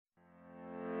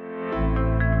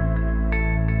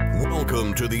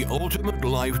Welcome to the Ultimate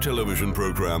Life television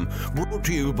program, brought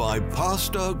to you by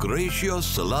Pastor Gracious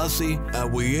Selassie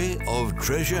Awiye of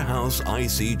Treasure House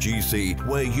ICGC,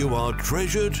 where you are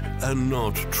treasured and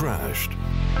not trashed.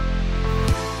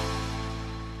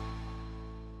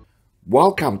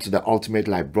 Welcome to the Ultimate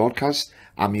Life broadcast.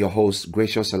 I'm your host,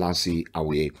 Gracious Selassie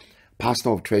Awiye, Pastor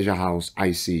of Treasure House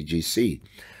ICGC.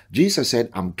 Jesus said,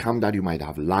 I'm come that you might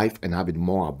have life and have it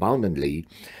more abundantly.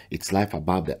 It's life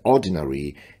above the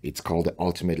ordinary. It's called the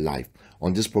ultimate life.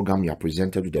 On this program, you are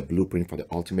presented with the blueprint for the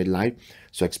ultimate life.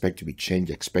 So expect to be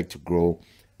changed, expect to grow,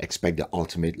 expect the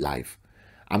ultimate life.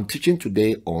 I'm teaching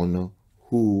today on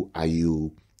who are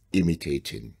you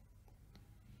imitating?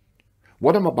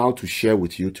 What I'm about to share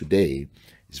with you today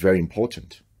is very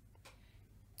important.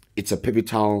 It's a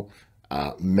pivotal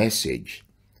message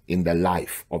in the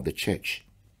life of the church.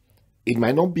 It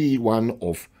might not be one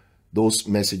of those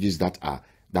messages that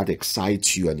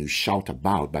excites you and you shout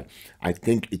about, but I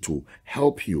think it will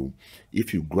help you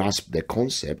if you grasp the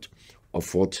concept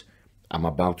of what I'm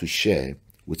about to share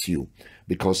with you,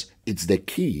 because it's the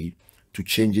key to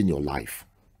changing your life.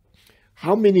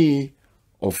 How many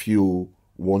of you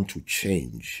want to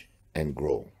change and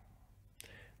grow?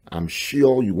 I'm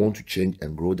sure you want to change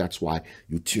and grow. That's why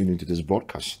you tune into this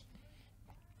broadcast.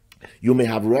 You may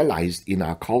have realized in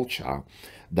our culture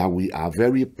that we are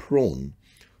very prone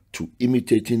to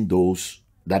imitating those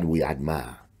that we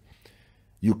admire.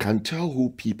 You can tell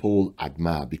who people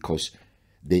admire because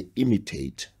they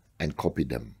imitate and copy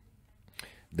them.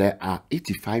 There are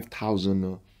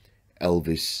 85,000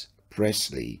 Elvis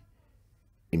Presley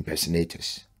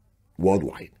impersonators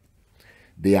worldwide.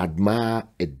 They admire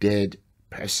a dead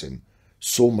person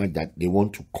so much that they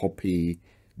want to copy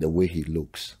the way he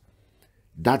looks.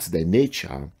 That's the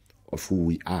nature of who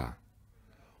we are.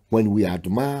 When we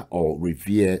admire or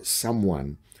revere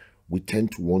someone, we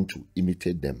tend to want to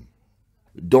imitate them.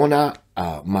 Donna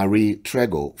Marie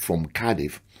Trego from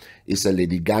Cardiff is a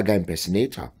Lady Gaga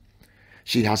impersonator.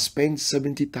 She has spent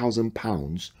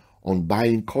 £70,000 on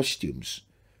buying costumes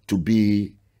to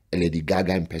be a Lady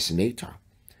Gaga impersonator.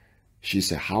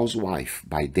 She's a housewife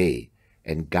by day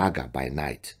and Gaga by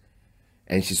night.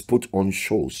 And she's put on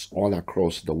shows all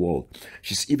across the world.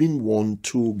 She's even won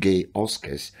 2 gay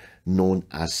Oscars known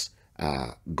as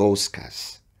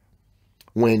Goscars.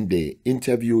 When they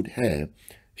interviewed her,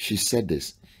 she said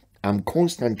this: I'm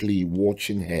constantly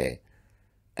watching her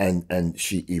and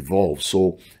she evolves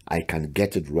so I can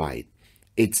get it right.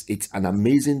 It's an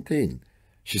amazing thing.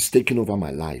 She's taken over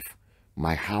my life.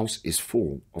 My house is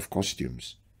full of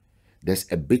costumes. There's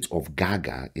a bit of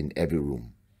Gaga in every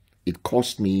room. It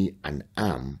cost me an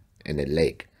arm and a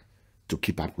leg to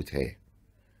keep up with her.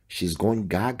 She's gone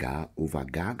Gaga over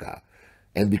Gaga.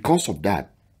 And because of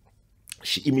that,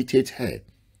 she imitates her.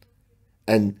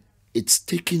 And it's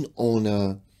taking on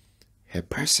her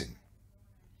person.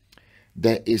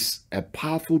 There is a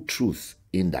powerful truth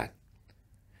in that.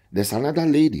 There's another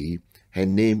lady, her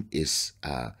name is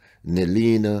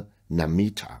Nelina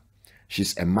Namita.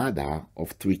 She's a mother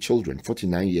of 3 children,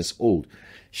 49 years old.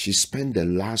 She spent the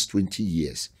last 20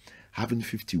 years having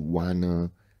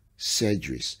 51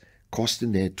 surgeries,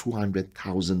 costing her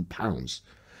 £200,000,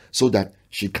 so that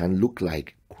she can look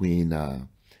like Queen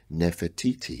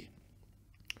Nefertiti,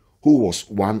 who was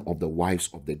one of the wives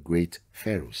of the great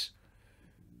pharaohs.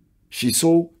 She's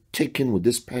so taken with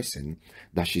this person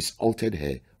that she's altered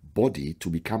her body to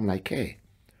become like her.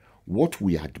 What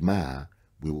we admire,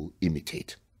 we will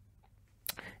imitate.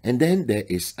 And then there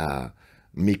is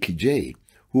Mickey J,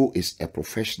 who is a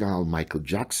professional Michael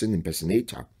Jackson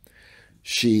impersonator.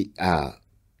 She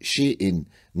in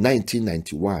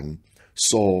 1991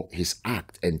 saw his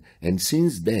act, and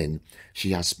since then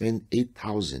she has spent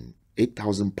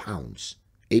 £8,000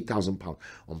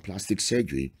 on plastic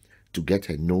surgery to get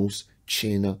her nose,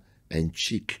 chin, and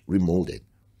cheek remolded.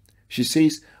 She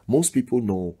says, most people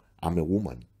know I'm a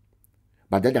woman,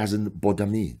 but that doesn't bother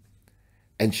me.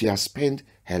 And she has spent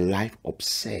her life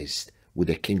obsessed with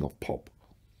the king of pop.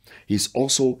 He's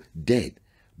also dead,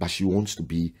 but she wants to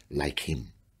be like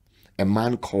him. A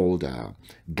man called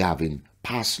Gavin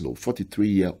Paslow,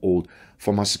 43-year-old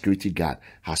former security guard,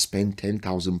 has spent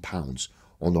 £10,000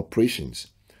 on operations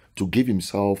to give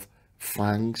himself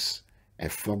fangs, a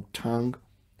frog tongue,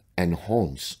 and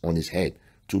horns on his head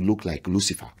to look like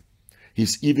Lucifer.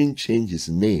 He's even changed his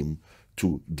name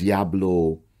to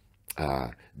Diablo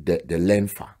the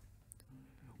Lenfa.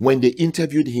 When they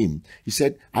interviewed him, he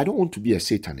said, I don't want to be a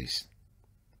Satanist.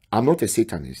 I'm not a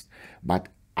Satanist, but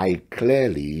I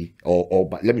clearly,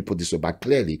 but let me put this way, but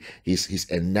clearly he's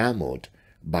enamored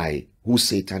by who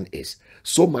Satan is.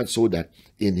 So much so that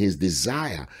in his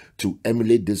desire to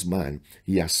emulate this man,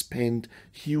 he has spent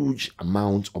huge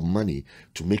amounts of money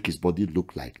to make his body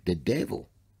look like the devil.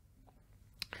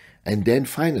 And then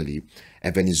finally,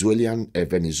 a Venezuelan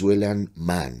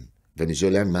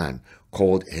man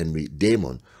called Henry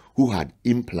Damon, who had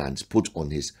implants put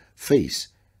on his face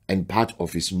and part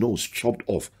of his nose chopped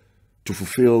off to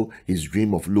fulfill his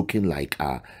dream of looking like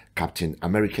Captain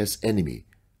America's enemy,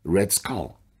 Red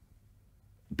Skull.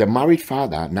 The married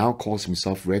father now calls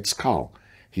himself Red Skull.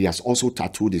 He has also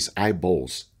tattooed his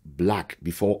eyeballs black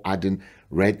before adding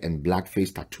red and black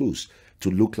face tattoos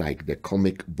to look like the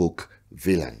comic book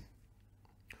villain.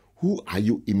 Who are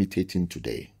you imitating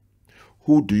today?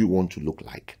 Who do you want to look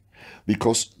like?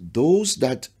 Because those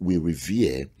that we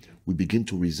revere, we begin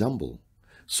to resemble.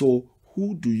 So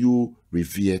who do you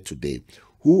revere today?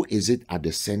 Who is it at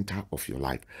the center of your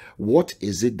life? What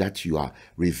is it that you are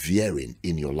revering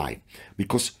in your life?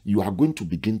 Because you are going to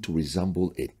begin to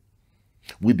resemble it.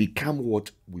 We become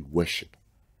what we worship.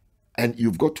 And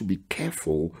you've got to be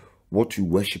careful what you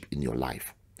worship in your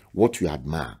life, what you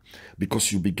admire,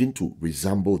 because you begin to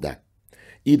resemble that,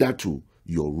 either to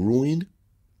your ruin,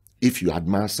 if you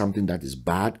admire something that is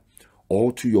bad,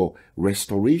 or to your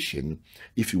restoration,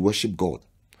 if you worship God.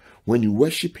 When you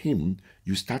worship Him,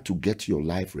 you start to get your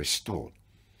life restored.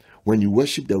 When you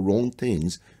worship the wrong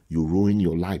things, you ruin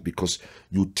your life because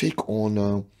you take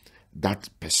on that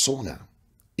persona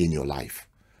in your life.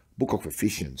 Book of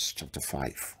Ephesians, chapter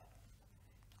 5.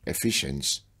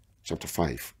 Ephesians, chapter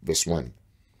 5, verse 1.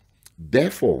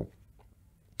 Therefore,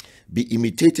 be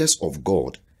imitators of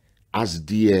God as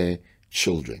dear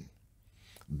children.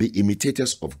 Be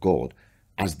imitators of God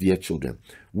as dear children.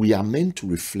 We are meant to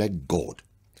reflect God,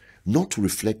 not to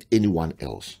reflect anyone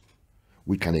else.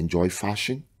 We can enjoy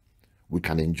fashion, we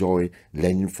can enjoy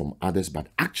learning from others, but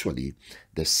actually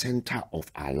the center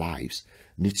of our lives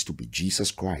needs to be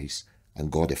Jesus Christ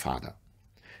and God the Father.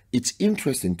 It's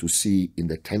interesting to see in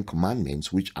the 10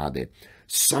 Commandments, which are the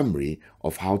summary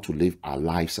of how to live our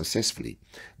lives successfully.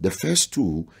 The first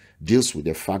two deals with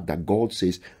the fact that God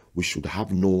says we should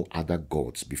have no other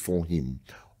gods before Him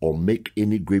or make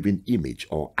any graven image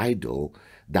or idol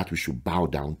that we should bow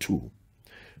down to.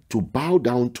 To bow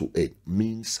down to it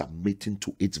means submitting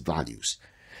to its values.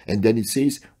 And then it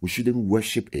says we shouldn't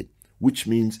worship it, which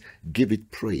means give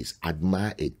it praise,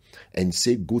 admire it, and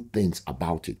say good things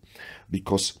about it.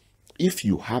 Because if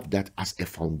you have that as a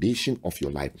foundation of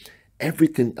your life,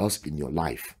 everything else in your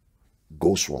life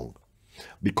goes wrong.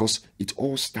 Because it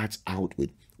all starts out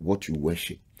with what you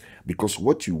worship. Because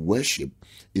what you worship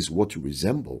is what you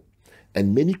resemble.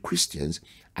 And many Christians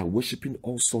are worshiping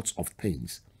all sorts of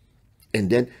things and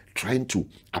then trying to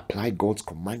apply God's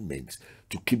commandments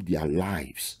to keep their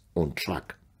lives on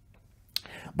track.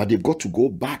 But they've got to go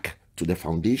back to the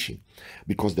foundation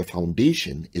because the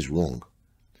foundation is wrong.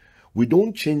 We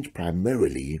don't change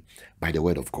primarily by the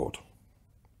word of God.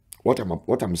 What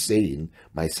I'm saying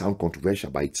might sound controversial,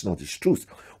 but it's not. It's truth.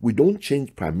 We don't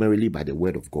change primarily by the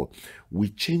word of God. We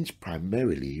change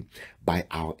primarily by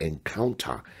our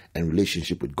encounter and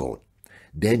relationship with God.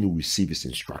 Then you receive His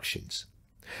instructions.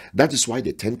 That is why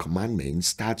the 10 Commandments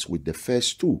starts with the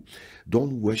first two.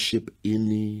 Don't worship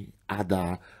any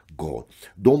other God.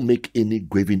 Don't make any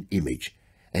graven image.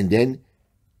 And then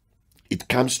it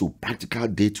comes to practical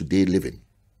day-to-day living.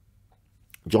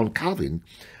 John Calvin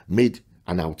made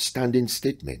an outstanding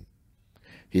statement.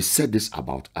 He said this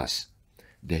about us: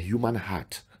 the human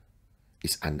heart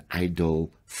is an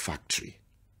idol factory.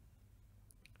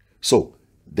 So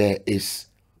there is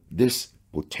this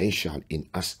potential in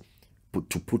us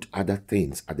to put other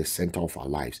things at the center of our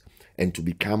lives and to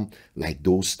become like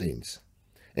those things.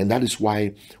 And that is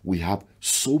why we have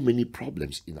so many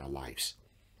problems in our lives.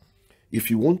 If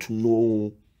you want to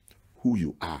know who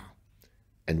you are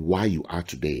and why you are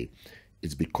today,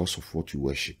 it's because of what you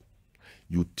worship.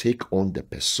 You take on the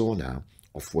persona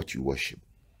of what you worship.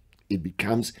 It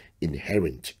becomes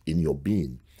inherent in your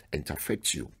being and it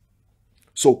affects you.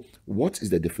 So, what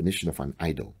is the definition of an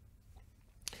idol?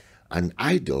 An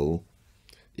idol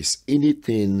is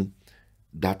anything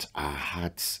that our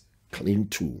hearts cling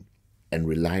to and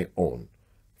rely on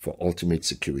for ultimate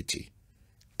security.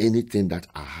 Anything that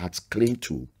our hearts cling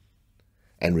to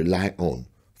and rely on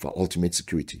for ultimate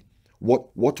security.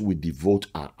 What we devote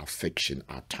our affection,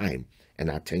 our time, and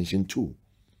our attention to.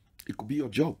 It could be your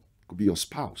job, it could be your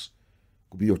spouse, it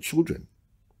could be your children,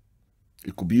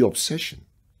 it could be your obsession.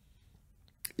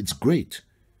 It's great.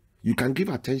 You can give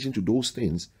attention to those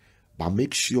things, but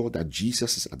make sure that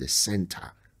Jesus is at the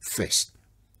center first.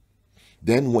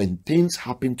 Then when things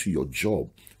happen to your job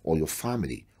or your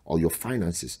family or your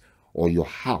finances or your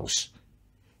house,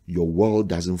 your world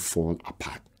doesn't fall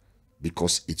apart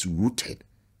because it's rooted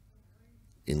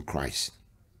in Christ.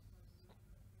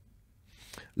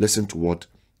 Listen to what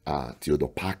Theodore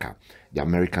Parker, the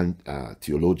American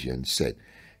theologian, said.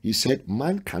 He said,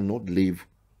 man cannot live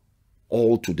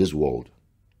all to this world.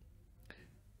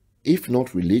 If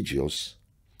not religious,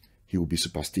 he will be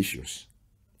superstitious.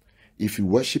 If he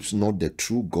worships not the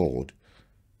true God,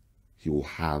 he will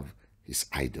have his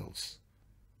idols.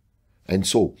 And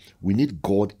so we need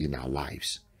God in our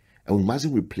lives, and we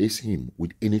mustn't replace him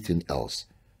with anything else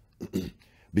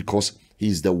because he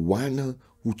is the one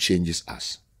who changes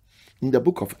us. In the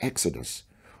book of Exodus,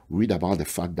 we read about the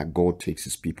fact that God takes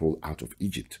his people out of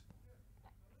Egypt.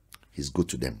 He's good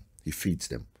to them. He feeds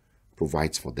them,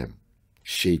 provides for them,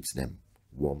 shades them,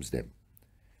 warms them.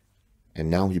 And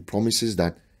now he promises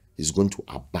that he's going to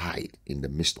abide in the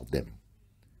midst of them.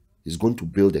 He's going to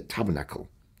build a tabernacle,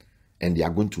 and they are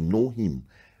going to know him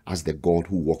as the God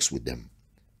who walks with them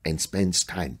and spends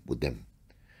time with them.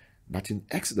 But in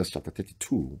Exodus chapter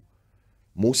 32,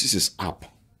 Moses is up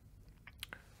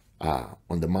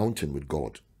on the mountain with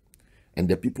God, and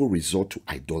the people resort to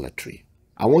idolatry.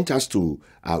 I want us to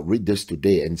read this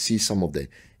today and see some of the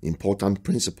important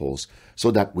principles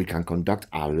so that we can conduct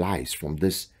our lives from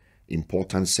this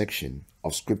important section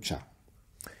of scripture.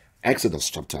 Exodus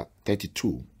chapter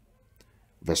 32,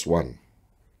 verse 1.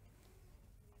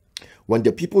 When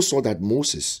the people saw that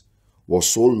Moses was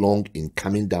so long in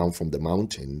coming down from the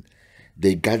mountain,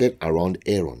 they gathered around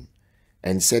Aaron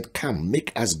and said, "Come,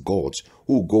 make us gods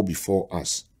who go before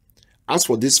us. As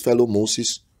for this fellow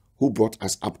Moses, who brought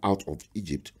us up out of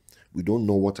Egypt, we don't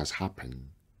know what has happened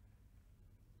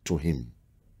to him."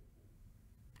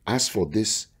 As for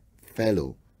this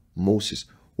fellow Moses,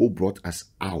 who brought us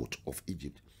out of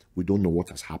Egypt, we don't know what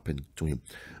has happened to him.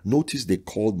 Notice they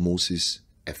called Moses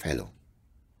a fellow.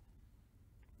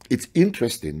 It's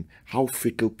interesting how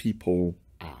fickle people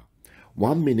are.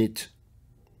 1 minute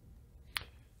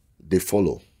they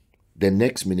follow, the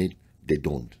next minute they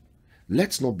don't.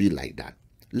 Let's not be like that.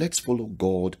 Let's follow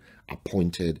God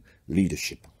appointed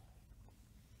leadership.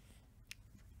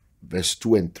 Verse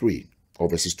 2 and 3, or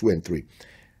verses 2 and 3.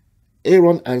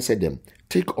 Aaron answered them,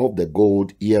 "Take off the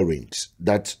gold earrings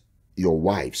that your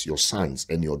wives, your sons,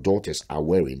 and your daughters are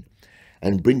wearing,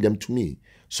 and bring them to me."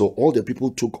 So all the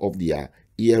people took off their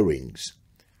earrings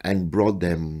and brought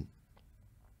them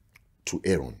to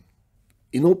Aaron.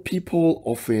 You know, people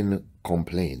often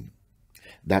complain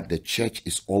that the church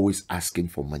is always asking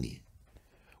for money.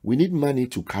 We need money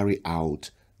to carry out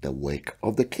the work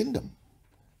of the kingdom.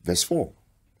 Verse 4.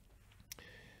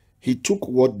 He took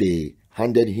what they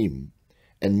handed him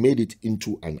and made it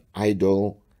into an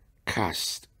idol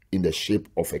cast in the shape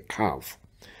of a calf,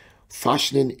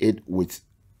 fashioning it with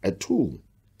a tool.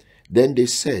 Then they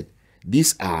said,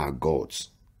 "These are our gods,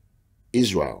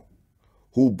 Israel,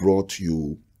 who brought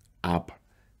you up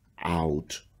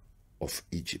out of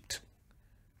Egypt."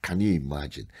 Can you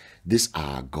imagine? These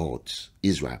are gods,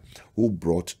 Israel, who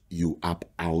brought you up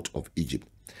out of Egypt.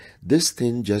 This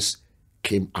thing just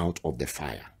came out of the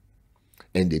fire,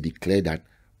 and they declare that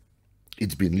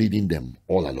it's been leading them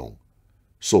all along.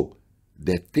 So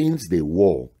the things they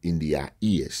wore in their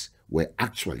ears were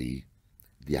actually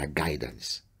their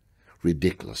guidance.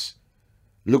 Ridiculous.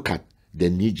 Look at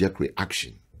the knee-jerk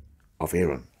reaction of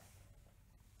Aaron.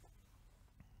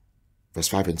 Verse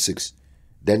 5 and 6.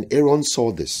 Then Aaron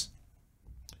saw this.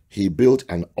 He built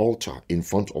an altar in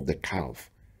front of the calf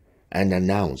and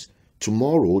announced,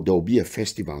 "Tomorrow there will be a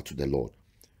festival to the Lord."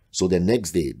 So the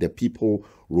next day the people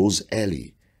rose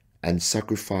early and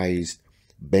sacrificed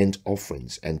burnt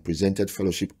offerings and presented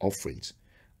fellowship offerings.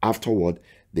 Afterward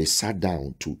they sat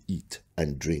down to eat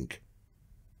and drink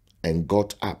and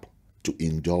got up to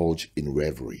indulge in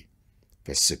revelry.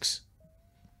 Verse 6.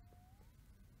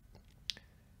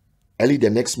 Early the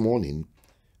next morning,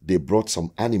 they brought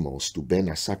some animals to burn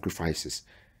as sacrifices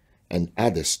and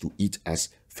others to eat as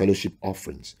fellowship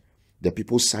offerings. The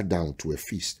people sat down to a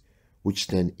feast, which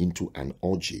turned into an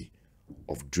orgy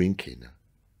of drinking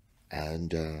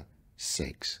and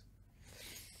sex.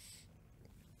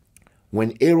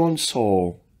 When Aaron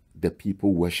saw the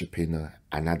people worshipping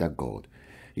another god,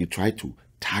 he tried to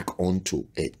tag onto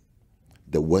it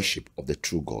the worship of the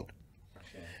true God.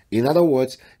 In other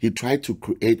words, he tried to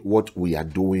create what we are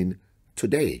doing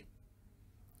today.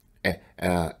 A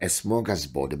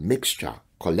smorgasbord, a mixture,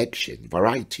 collection,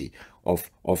 variety of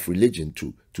religion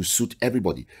to suit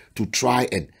everybody, to try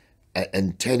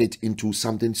and turn it into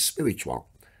something spiritual.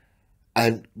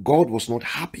 And God was not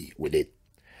happy with it.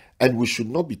 And we should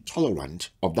not be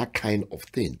tolerant of that kind of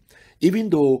thing,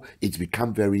 even though it's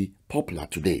become very popular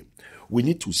today. We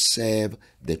need to serve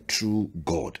the true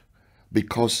God,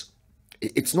 because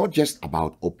it's not just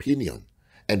about opinion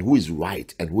and who is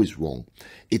right and who is wrong.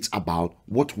 It's about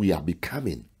what we are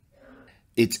becoming.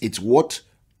 It's what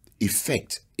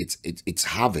effect it's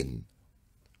having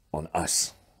on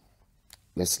us.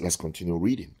 Let's continue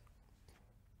reading.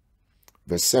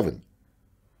 Verse 7.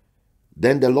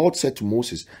 Then the Lord said to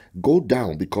Moses, go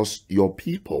down, because your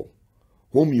people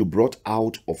whom you brought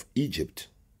out of Egypt,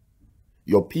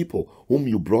 your people whom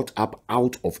you brought up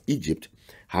out of Egypt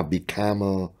have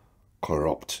become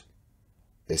corrupt.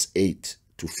 Verse 8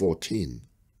 to 14.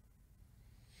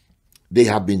 They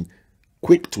have been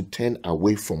quick to turn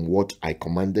away from what I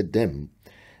commanded them,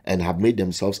 and have made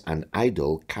themselves an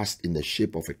idol cast in the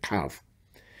shape of a calf.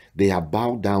 They have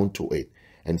bowed down to it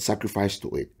and sacrificed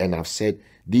to it, and have said,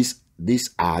 these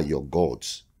are your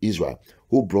gods, Israel,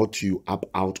 who brought you up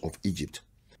out of Egypt.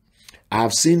 I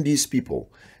have seen these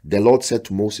people, the Lord said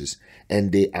to Moses,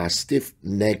 and they are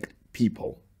stiff-necked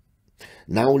people.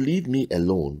 Now leave me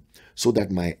alone, so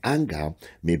that my anger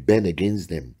may burn against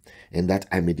them, and that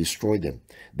I may destroy them.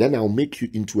 Then I'll make you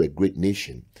into a great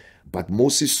nation. But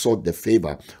Moses sought the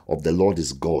favor of the Lord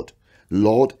his God.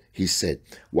 Lord, he said,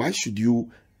 why should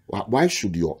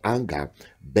your anger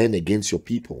burn against your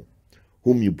people,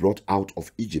 whom you brought out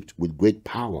of Egypt with great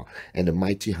power and a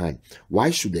mighty hand?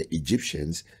 Why should the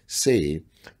Egyptians say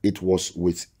it was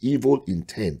with evil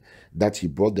intent that he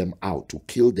brought them out, to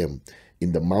kill them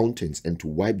in the mountains and to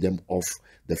wipe them off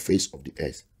the face of the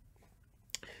earth?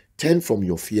 Turn from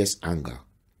your fierce anger.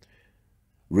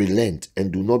 Relent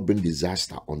and do not bring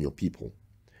disaster on your people.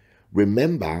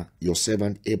 Remember your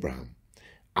servant Abraham,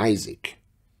 Isaac,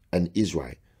 and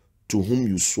Israel, to whom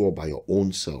you swore by your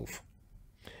own self.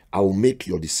 I will make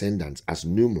your descendants as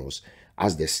numerous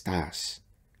as the stars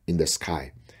in the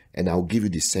sky, and I will give you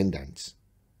descendants.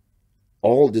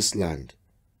 All this land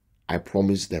I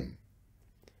promise them,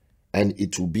 and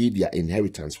it will be their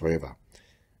inheritance forever.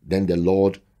 Then the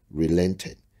Lord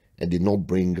relented and did not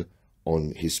bring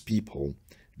on his people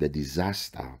the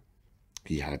disaster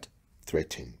he had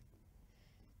threatened.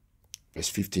 Verse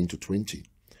 15 to 20.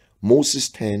 Moses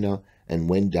turned and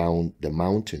went down the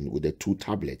mountain with the 2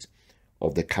 tablets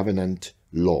of the covenant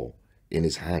law in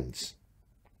his hands.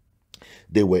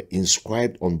 They were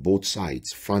inscribed on both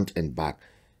sides, front and back.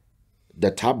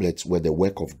 The tablets were the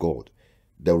work of God.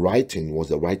 The writing was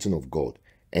the writing of God,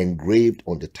 engraved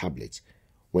on the tablets.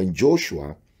 When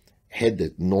Joshua heard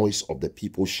the noise of the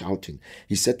people shouting,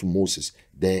 he said to Moses,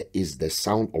 there is the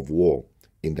sound of war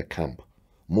in the camp.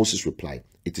 Moses replied,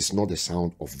 it is not the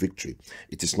sound of victory.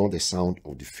 It is not the sound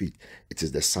of defeat. It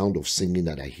is the sound of singing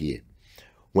that I hear.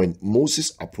 When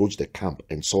Moses approached the camp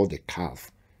and saw the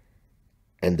calf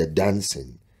and the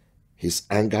dancing, his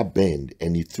anger burned,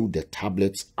 and he threw the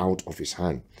tablets out of his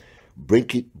hand,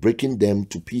 breaking them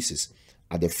to pieces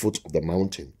at the foot of the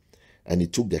mountain. And he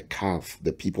took the calf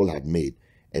the people had made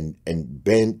and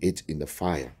burned it in the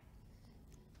fire.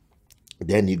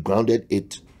 Then he grounded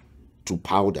it to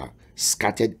powder,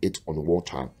 scattered it on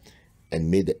water,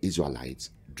 and made the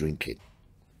Israelites drink it.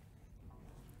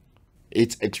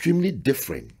 It's extremely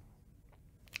different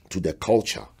to the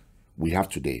culture we have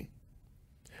today.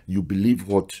 You believe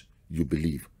what you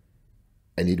believe,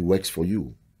 and it works for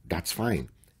you. That's fine.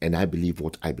 And I believe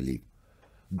what I believe.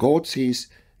 God says,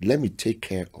 let me take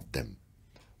care of them.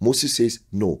 Moses says,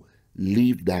 no,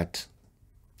 leave that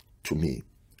to me.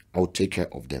 I'll take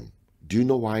care of them. Do you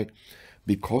know why?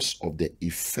 Because of the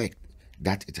effect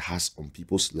that it has on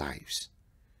people's lives.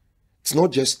 It's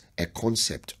not just a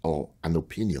concept or an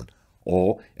opinion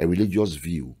or a religious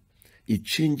view. It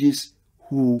changes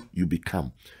who you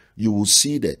become. You will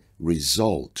see the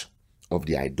result of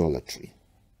the idolatry.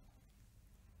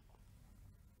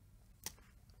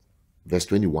 Verse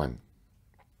 21.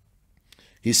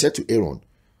 He said to Aaron,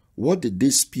 what did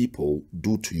these people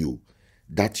do to you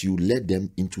that you led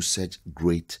them into such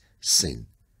great sin?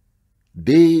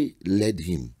 They led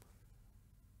him,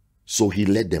 so he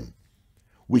led them.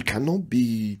 We cannot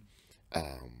be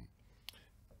a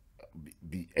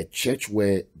church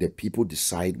where the people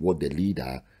decide what the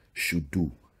leader should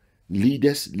do.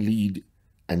 Leaders lead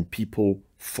and people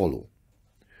follow.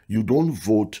 You don't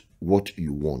vote what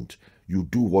you want. You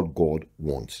do what God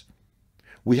wants.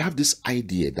 We have this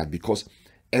idea that because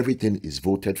everything is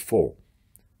voted for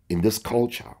in this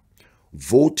culture,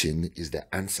 voting is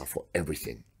the answer for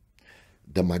everything.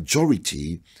 The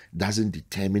majority doesn't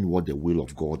determine what the will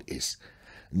of God is.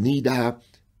 Neither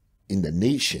in the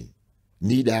nation,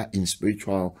 neither in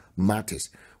spiritual matters.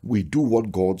 We do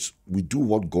what God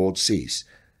says.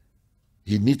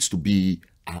 He needs to be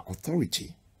our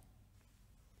authority.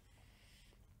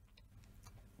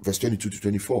 Verse 22 to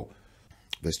 24.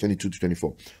 Verse 22 to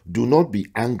 24. Do not be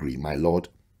angry, my Lord.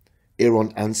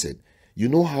 Aaron answered, you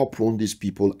know how prone these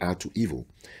people are to evil.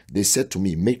 They said to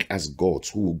me, make us gods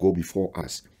who will go before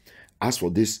us. As for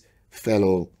this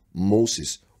fellow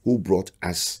Moses, who brought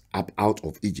us up out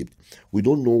of Egypt, we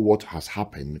don't know what has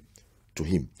happened to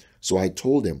him. So I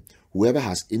told them, whoever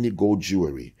has any gold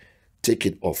jewelry, take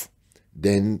it off.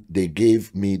 Then they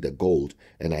gave me the gold,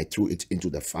 and I threw it into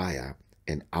the fire,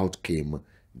 and out came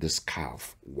this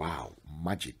calf. Wow,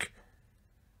 magic.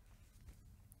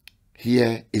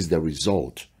 Here is the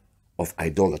result of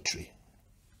idolatry.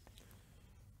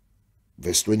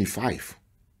 Verse 25.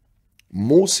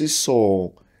 Moses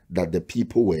saw that the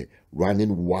people were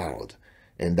running wild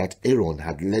and that Aaron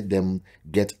had let them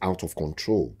get out of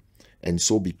control, and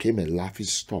so became a laughing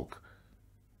stock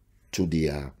to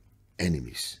their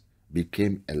enemies.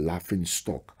 Became a laughing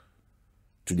stock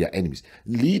to their enemies.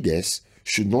 Leaders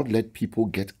should not let people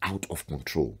get out of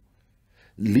control.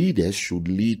 Leaders should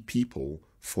lead people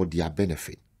for their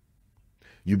benefit.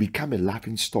 You become a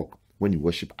laughing stock when you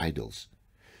worship idols.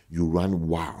 You run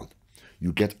wild.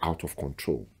 You get out of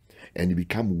control. And you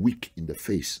become weak in the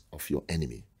face of your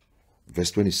enemy.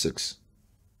 Verse 26.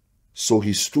 So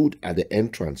he stood at the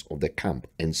entrance of the camp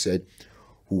and said,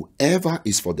 whoever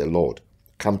is for the Lord,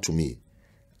 come to me.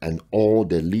 And all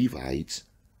the Levites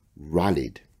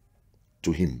rallied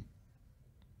to him.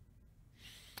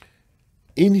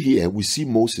 In here, we see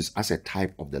Moses as a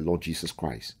type of the Lord Jesus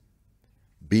Christ.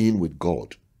 Being with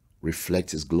God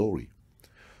reflects his glory.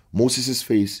 Moses'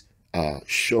 face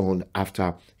shone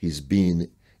after he's been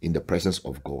in the presence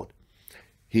of God.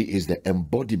 He is the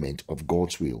embodiment of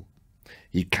God's will.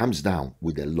 He comes down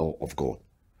with the law of God.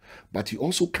 But he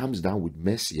also comes down with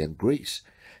mercy and grace.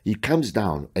 He comes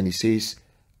down and he says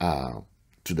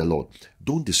to the Lord,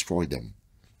 don't destroy them.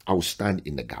 I will stand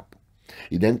in the gap.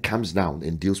 He then comes down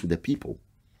and deals with the people,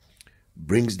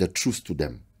 brings the truth to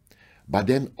them, but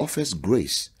then offers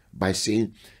grace by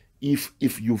saying, if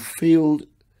you failed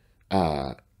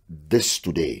this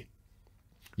today,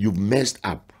 you've messed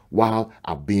up while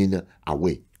I've been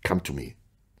away, come to me.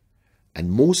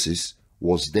 And Moses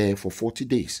was there for 40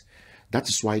 days. That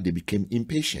is why they became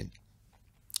impatient.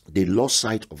 They lost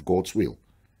sight of God's will.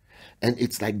 And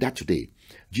it's like that today.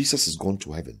 Jesus has gone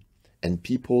to heaven and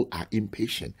people are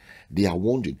impatient. They are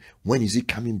wondering, when is he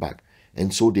coming back?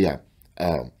 And so they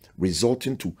are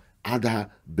resorting to other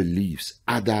beliefs,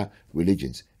 other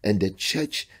religions. And the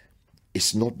church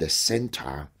is not the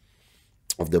center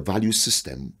of the value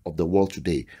system of the world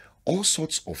today. All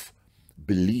sorts of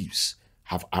beliefs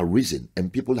have arisen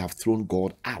and people have thrown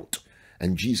God out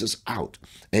and Jesus out,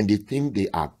 and they think they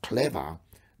are clever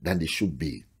than they should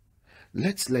be.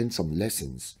 Let's learn some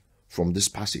lessons from this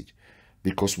passage,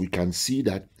 because we can see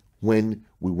that when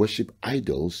we worship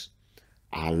idols,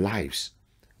 our lives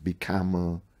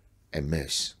become a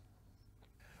mess.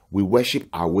 We worship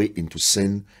our way into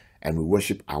sin and we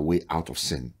worship our way out of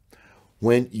sin.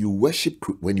 When you worship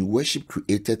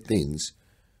created things,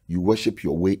 you worship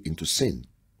your way into sin.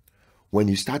 When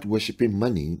you start worshiping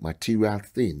money, material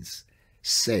things,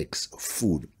 sex,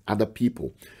 food, other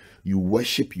people, you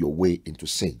worship your way into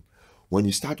sin. When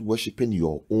you start worshiping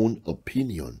your own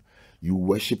opinion, you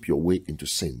worship your way into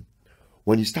sin.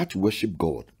 When you start to worship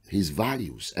God, his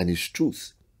values and his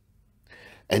truth,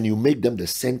 and you make them the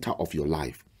center of your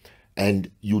life,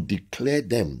 and you declare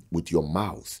them with your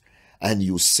mouth, and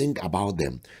you sing about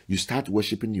them, you start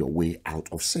worshiping your way out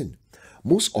of sin.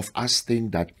 Most of us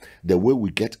think that the way we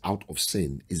get out of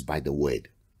sin is by the word.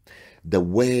 The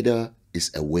word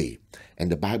is a way.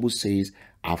 And the Bible says,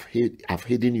 I've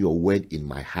hidden your word in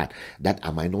my heart that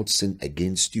I might not sin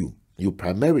against you. You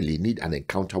primarily need an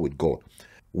encounter with God.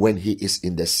 When he is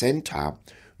in the center,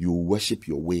 you worship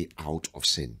your way out of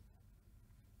sin.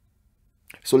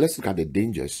 So let's look at the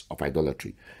dangers of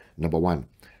idolatry. Number one,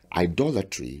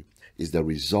 idolatry is the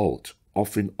result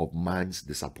often of man's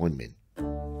disappointment.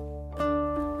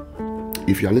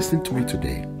 If you are listening to me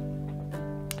today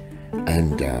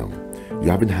and you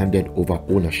haven't handed over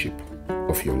ownership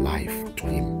of your life to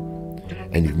him,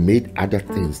 and you've made other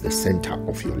things the center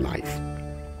of your life,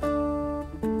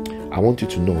 I want you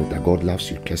to know that God loves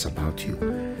you, cares about you.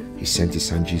 He sent his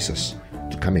son Jesus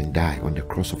to come and die on the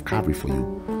cross of Calvary for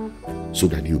you, so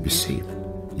that you'll be saved,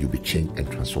 you'll be changed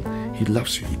and transformed. He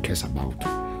loves you, he cares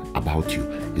about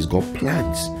you. He's got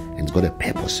plans and he's got a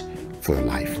purpose for your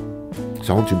life.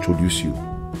 So I want to introduce you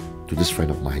to this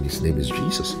friend of mine. His name is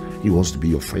Jesus. He wants to be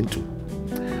your friend too.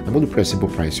 I'm going to pray a simple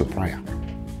prayer. It's your prayer.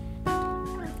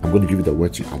 I'm going to give you the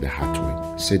words you add the heart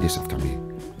to it. Say this after me.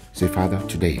 Say, Father,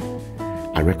 today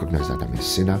I recognize that I'm a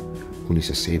sinner who needs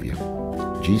a Savior.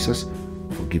 Jesus,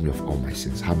 forgive me of all my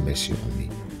sins. Have mercy on me.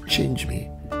 change me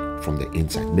from the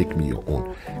inside. Make me your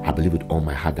own. I believe with all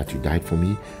my heart that you died for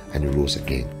me and you rose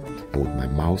again. And with my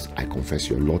mouth, I confess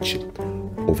your lordship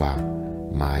over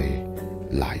my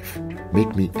life.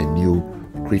 Make me a new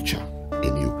creature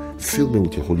in you. Fill me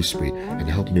with your Holy Spirit and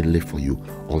help me live for you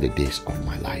all the days of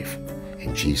my life.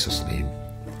 In Jesus' name,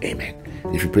 amen.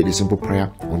 If you pray this simple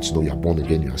prayer, once you know you are born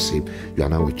again, you are saved, you are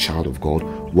now a child of God,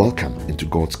 welcome into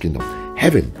God's kingdom.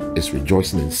 Heaven is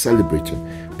rejoicing and celebrating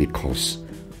because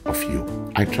of you.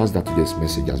 I trust that today's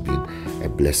message has been a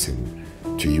blessing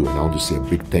to you, and I want to say a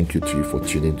big thank you to you for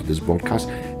tuning into this broadcast,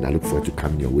 and I look forward to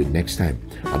coming your way next time.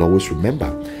 And always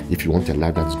remember, if you want a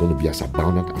life that is going to be as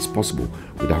abundant as possible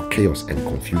without chaos and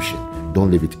confusion, don't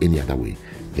live it any other way.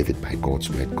 Live it by God's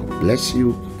word. God bless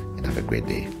you and have a great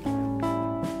day.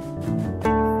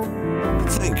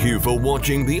 Thank you for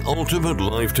watching the Ultimate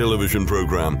Life television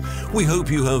program. We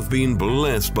hope you have been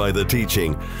blessed by the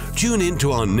teaching. Tune in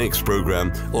to our next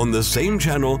program on the same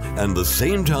channel and the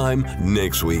same time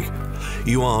next week.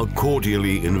 You are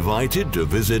cordially invited to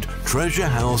visit Treasure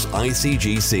House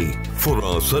ICGC for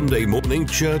our Sunday morning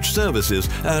church services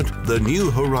at the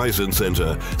New Horizon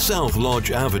Center, South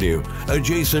Lodge Avenue,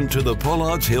 adjacent to the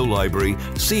Pollards Hill Library,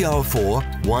 CR4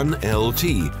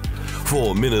 1LT.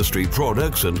 For ministry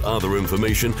products and other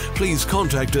information, please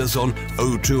contact us on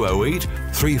 0208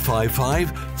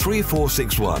 355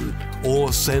 3461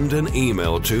 or send an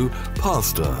email to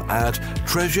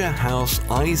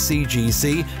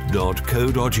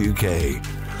pastor@treasurehouseiCGC.co.uk.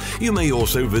 You may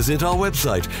also visit our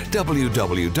website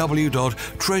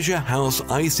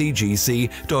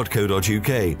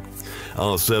www.treasurehouseiCGC.co.uk.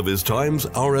 Our service times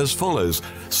are as follows: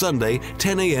 Sunday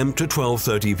 10 a.m. to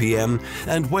 12:30 p.m.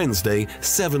 and Wednesday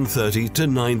 7:30 to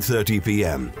 9:30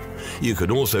 p.m. You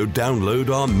can also download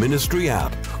our ministry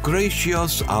app,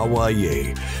 Gracious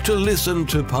Awaye, to listen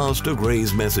to Pastor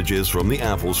Gray's messages from the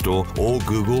Apple Store or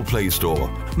Google Play Store.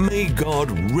 May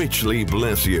God richly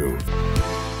bless you.